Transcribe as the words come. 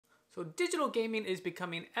So digital gaming is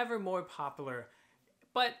becoming ever more popular,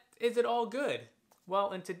 but is it all good?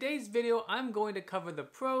 Well, in today's video, I'm going to cover the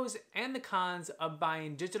pros and the cons of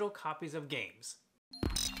buying digital copies of games.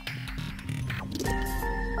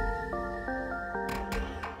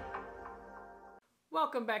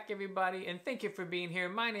 Welcome back everybody, and thank you for being here.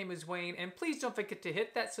 My name is Wayne, and please don't forget to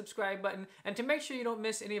hit that subscribe button, and to make sure you don't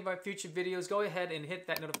miss any of our future videos, go ahead and hit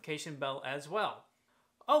that notification bell as well.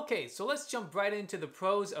 Okay, so let's jump right into the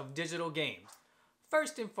pros of digital games.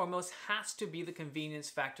 First and foremost has to be the convenience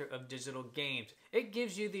factor of digital games. It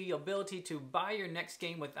gives you the ability to buy your next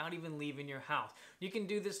game without even leaving your house. You can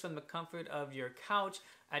do this from the comfort of your couch,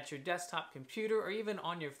 at your desktop computer, or even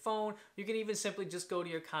on your phone. You can even simply just go to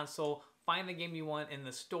your console, find the game you want in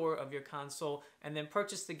the store of your console, and then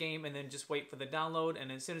purchase the game and then just wait for the download,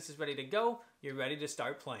 and as soon as it's ready to go, you're ready to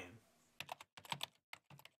start playing.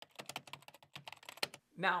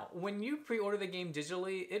 Now, when you pre-order the game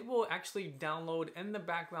digitally, it will actually download in the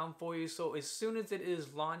background for you, so as soon as it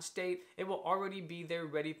is launch date, it will already be there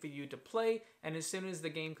ready for you to play, and as soon as the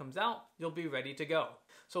game comes out, you'll be ready to go.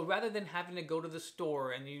 So rather than having to go to the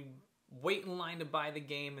store and you wait in line to buy the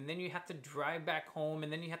game, and then you have to drive back home,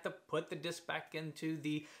 and then you have to put the disc back into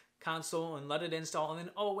the console and let it install, and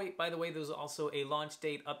then oh wait, by the way, there's also a launch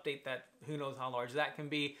date update that who knows how large that can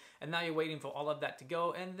be, and now you're waiting for all of that to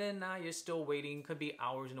go, and then now you're still waiting, could be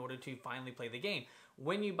hours, in order to finally play the game.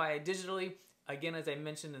 When you buy it digitally, again, as I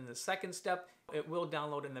mentioned in the second step, it will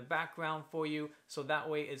download in the background for you, so that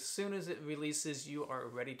way as soon as it releases, you are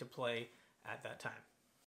ready to play at that time.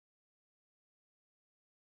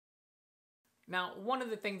 Now, one of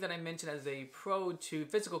the things that I mentioned as a pro to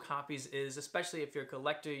physical copies is, especially if you're a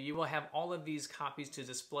collector, you will have all of these copies to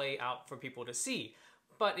display out for people to see.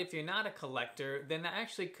 But if you're not a collector, then that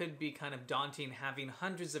actually could be kind of daunting, having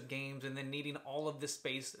hundreds of games and then needing all of this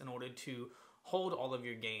space in order to hold all of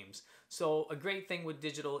your games. So a great thing with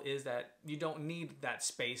digital is that you don't need that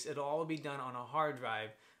space. It'll all be done on a hard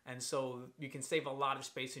drive, and so you can save a lot of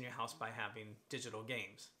space in your house by having digital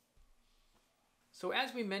games. So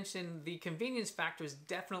as we mentioned, the convenience factor is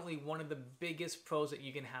definitely one of the biggest pros that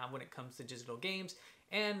you can have when it comes to digital games.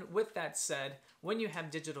 And with that said, when you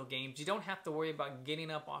have digital games, you don't have to worry about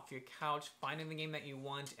getting up off your couch, finding the game that you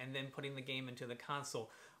want, and then putting the game into the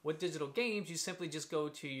console. With digital games, you simply just go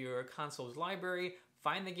to your console's library,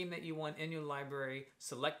 find the game that you want in your library,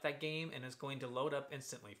 select that game, and it's going to load up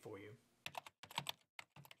instantly for you.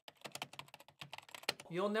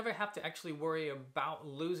 You'll never have to actually worry about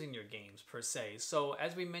losing your games per se. So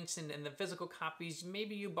as we mentioned in the physical copies,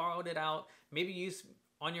 maybe you borrowed it out, maybe you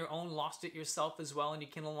on your own lost it yourself as well, and you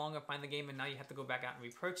can no longer find the game, and now you have to go back out and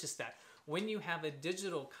repurchase that. When you have a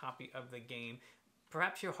digital copy of the game,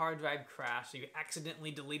 perhaps your hard drive crashed, or you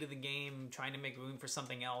accidentally deleted the game trying to make room for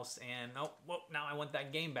something else, and oh, well, now I want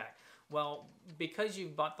that game back. Well, because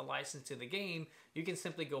you've bought the license to the game, you can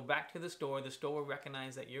simply go back to the store will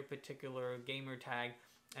recognize that your particular gamer tag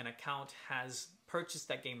and account has purchased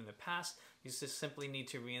that game in the past. You just simply need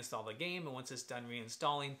to reinstall the game, and once it's done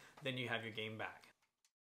reinstalling, then you have your game back.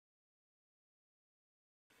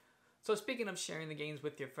 So speaking of sharing the games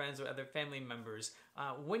with your friends or other family members,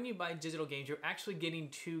 when you buy digital games, you're actually getting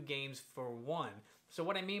 2 games for 1. So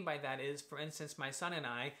what I mean by that is, for instance, my son and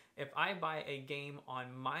I, if I buy a game on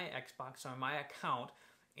my Xbox or my account,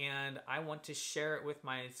 and I want to share it with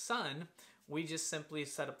my son, we just simply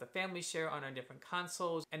set up the family share on our different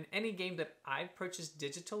consoles, and any game that I've purchased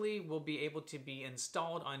digitally will be able to be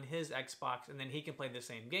installed on his Xbox, and then he can play the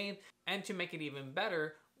same game. And to make it even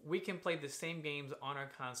better, we can play the same games on our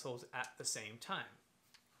consoles at the same time.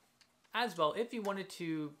 As well, if you wanted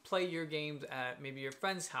to play your games at maybe your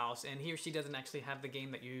friend's house and he or she doesn't actually have the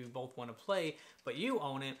game that you both want to play, but you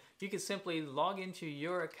own it, you can simply log into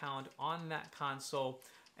your account on that console,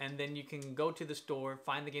 and then you can go to the store,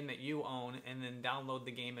 find the game that you own, and then download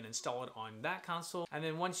the game and install it on that console. And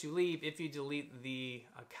then once you leave, if you delete the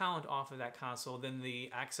account off of that console, then the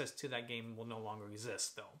access to that game will no longer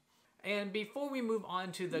exist though. And before we move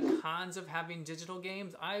on to the cons of having digital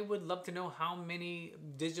games, I would love to know how many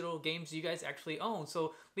digital games you guys actually own.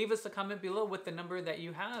 So leave us a comment below with the number that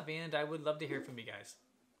you have, and I would love to hear from you guys.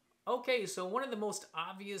 Okay, so one of the most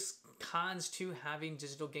obvious cons to having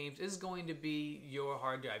digital games is going to be your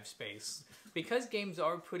hard drive space. Because games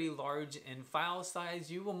are pretty large in file size,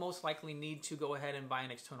 you will most likely need to go ahead and buy an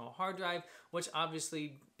external hard drive, which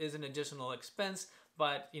obviously is an additional expense,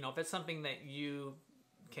 but you know, if it's something that you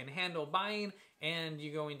can handle buying and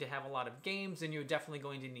you're going to have a lot of games, then you're definitely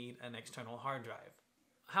going to need an external hard drive.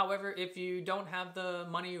 However, if you don't have the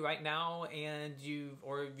money right now and you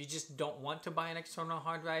just don't want to buy an external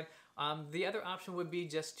hard drive, The other option would be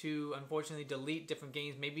just to unfortunately delete different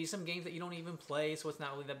games, maybe some games that you don't even play, so it's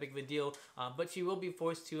not really that big of a deal, but you will be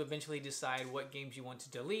forced to eventually decide what games you want to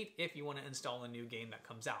delete if you want to install a new game that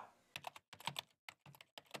comes out.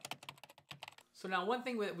 So now one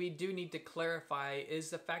thing that we do need to clarify is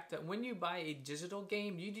the fact that when you buy a digital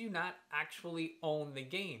game, you do not actually own the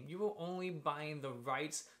game. You are only buying the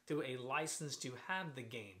rights through a license to have the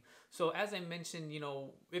game. So as I mentioned,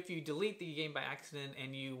 if you delete the game by accident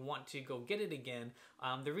and you want to go get it again,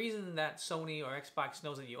 the reason that Sony or Xbox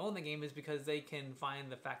knows that you own the game is because they can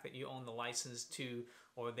find the fact that you own the license to,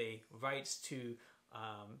 or the rights to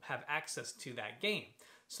have access to that game.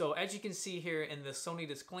 So as you can see here in the Sony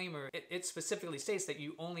disclaimer, it specifically states that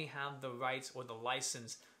you only have the rights or the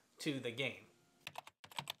license to the game.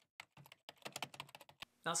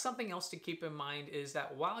 Now something else to keep in mind is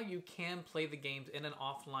that while you can play the games in an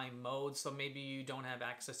offline mode, so maybe you don't have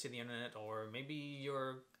access to the internet, or maybe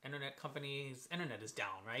your internet company's internet is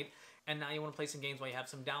down, right? And now you want to play some games while you have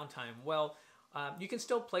some downtime. Well, you can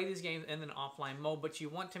still play these games in an offline mode, but you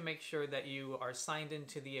want to make sure that you are signed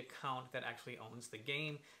into the account that actually owns the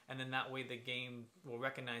game, and then that way the game will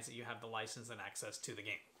recognize that you have the license and access to the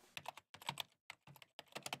game.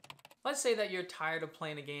 Let's say that you're tired of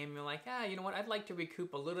playing a game, you're like, you know what, I'd like to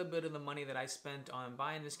recoup a little bit of the money that I spent on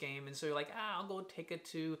buying this game, and so you're like, I'll go take it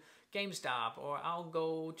to GameStop, or I'll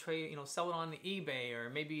go trade, sell it on eBay, or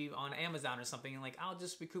maybe on Amazon or something, and like, I'll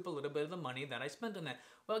just recoup a little bit of the money that I spent on that.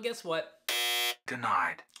 Well, guess what?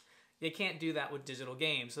 Denied. You can't do that with digital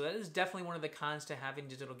games. So that is definitely one of the cons to having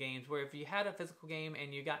digital games, where if you had a physical game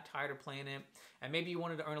and you got tired of playing it, and maybe you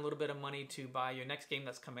wanted to earn a little bit of money to buy your next game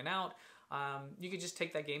that's coming out, you could just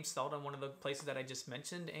take that game, sell it on one of the places that I just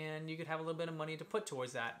mentioned, and you could have a little bit of money to put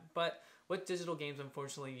towards that. But with digital games,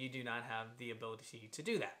 unfortunately, you do not have the ability to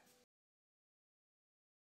do that.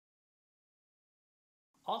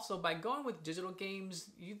 Also, by going with digital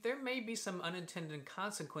games, there may be some unintended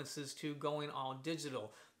consequences to going all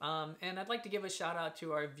digital. And I'd like to give a shout out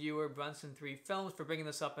to our viewer, Brunson3 Films, for bringing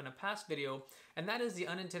this up in a past video, and that is the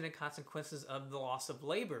unintended consequences of the loss of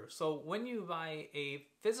labor. So when you buy a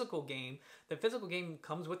physical game, the physical game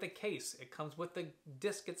comes with a case, it comes with the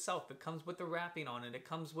disc itself, it comes with the wrapping on it, it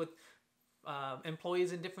comes with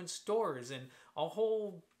employees in different stores, and a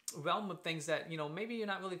whole realm of things that maybe you're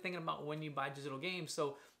not really thinking about when you buy digital games.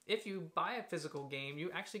 So if you buy a physical game,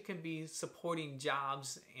 you actually can be supporting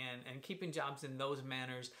jobs and keeping jobs in those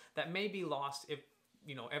manners that may be lost if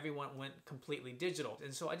everyone went completely digital.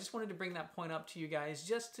 And so I just wanted to bring that point up to you guys,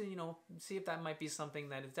 just to see if that might be something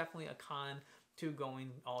that is definitely a con to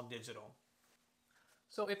going all digital.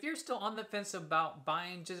 So if you're still on the fence about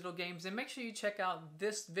buying digital games, then make sure you check out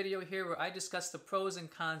this video here where I discuss the pros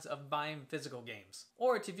and cons of buying physical games.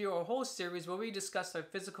 Or to view our whole series where we discuss our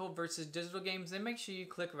physical versus digital games, then make sure you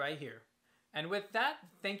click right here. And with that,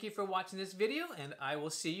 thank you for watching this video, and I will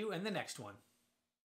see you in the next one.